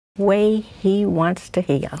way He wants to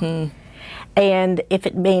heal. And if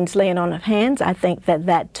it means laying on of hands, I think that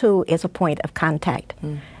that too is a point of contact.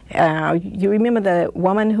 You remember the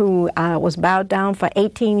woman who was bowed down for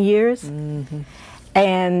 18 years?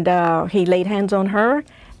 And He laid hands on her,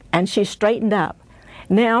 and she straightened up.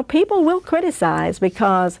 Now, people will criticize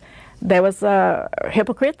because there was a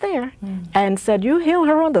hypocrite there and said, you heal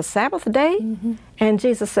her on the Sabbath day? And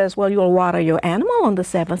Jesus says, well, you'll water your animal on the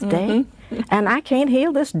seventh day. And I can't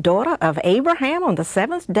heal this daughter of Abraham on the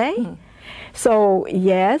seventh day? So,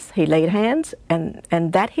 yes, He laid hands, and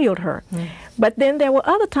that healed her. But then there were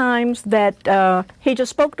other times that He just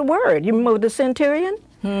spoke the word. You remember the centurion?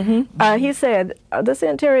 He said, the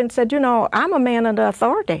centurion said, you know, I'm a man under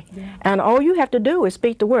authority, and all you have to do is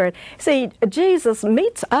speak the word. See, Jesus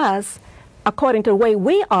meets us according to the way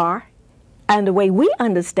we are and the way we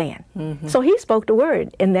understand. So He spoke the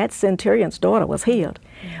word, and that centurion's daughter was healed.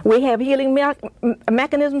 We have healing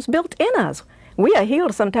mechanisms built in us. We are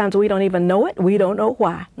healed. Sometimes we don't even know it. We don't know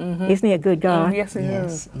why. Isn't He a good God? Yes, He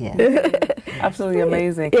is. Yes. Absolutely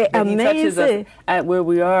amazing. And He touches us at where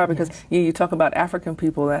we are, because you talk about African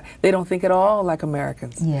people that they don't think at all like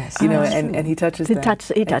Americans. Yes. You know, and He touches them.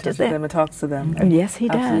 He touches them and talks to them. Yes, He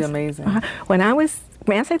does. Absolutely amazing. When I was,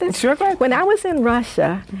 may I say this? Sure, go ahead. When I was in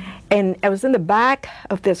Russia, and I was in the back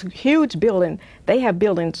of this huge building, they have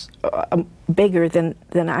buildings bigger than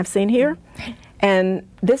I've seen here. And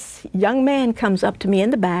this young man comes up to me in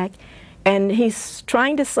the back, and he's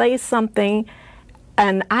trying to say something,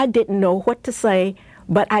 and I didn't know what to say,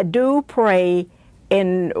 but I do pray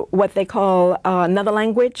in what they call another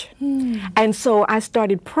language. And so I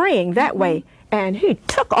started praying that way, and he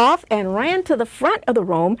took off and ran to the front of the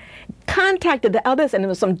room, contacted the others, and there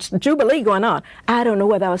was some jubilee going on. I don't know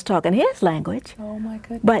whether I was talking his language. Oh, my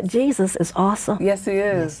goodness. But Jesus is awesome. Yes, He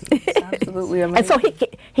is. Absolutely amazing. And so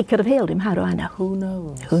he could have healed him. How do I know? Who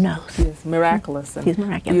knows? Who knows? He is miraculous. And He's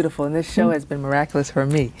miraculous. Beautiful. And this show has been miraculous for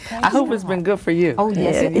me. I hope it's been good for you. Oh,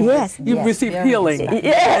 yes. Yes. You've received healing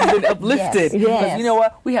and been uplifted. Because you know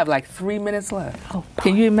what? We have like 3 minutes left. Oh,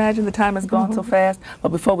 can you imagine the time has gone so fast? But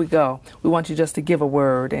before we go, we want you just to give a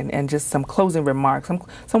word and just some closing remarks,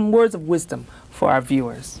 some words of wisdom for our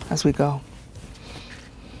viewers as we go.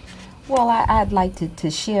 Well, I'd like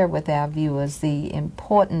to share with our viewers the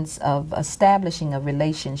importance of establishing a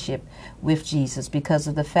relationship with Jesus, because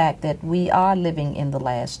of the fact that we are living in the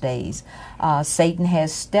last days. Satan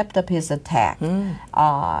has stepped up his attack.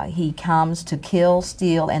 He comes to kill,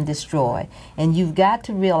 steal, and destroy. And you've got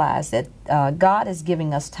to realize that God is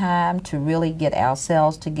giving us time to really get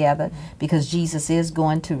ourselves together, because Jesus is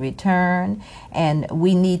going to return, and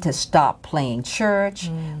we need to stop playing church.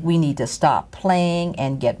 We need to stop playing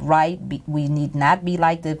and get right. We need not be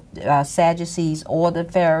like the Sadducees or the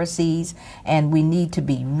Pharisees, and we need to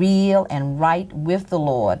be real and right with the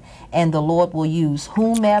Lord. And the Lord will use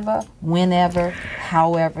whomever, whenever,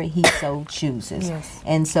 however He so chooses.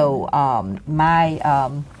 And so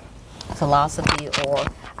my philosophy, or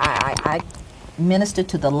I minister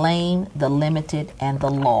to the lame, the limited, and the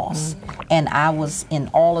lost. And I was in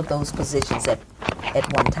all of those positions at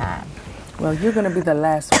one time. Well, you're going to be the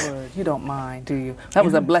last word. You don't mind, do you? That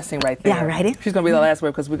was a blessing right there. Yeah, right. She's going to be the last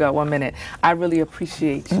word because we got 1 minute. I really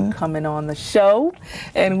appreciate you coming on the show,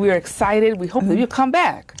 and we're excited. We hope that you'll come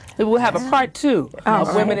back. We'll have a part 2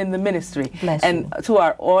 of Women in the Ministry. And to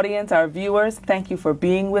our audience, our viewers, thank you for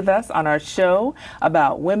being with us on our show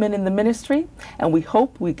about women in the ministry. And we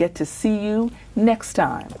hope we get to see you next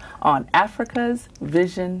time on Africa's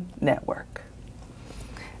Vision Network.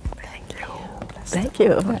 Thank you.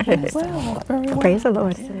 Well, praise the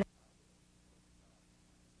Lord.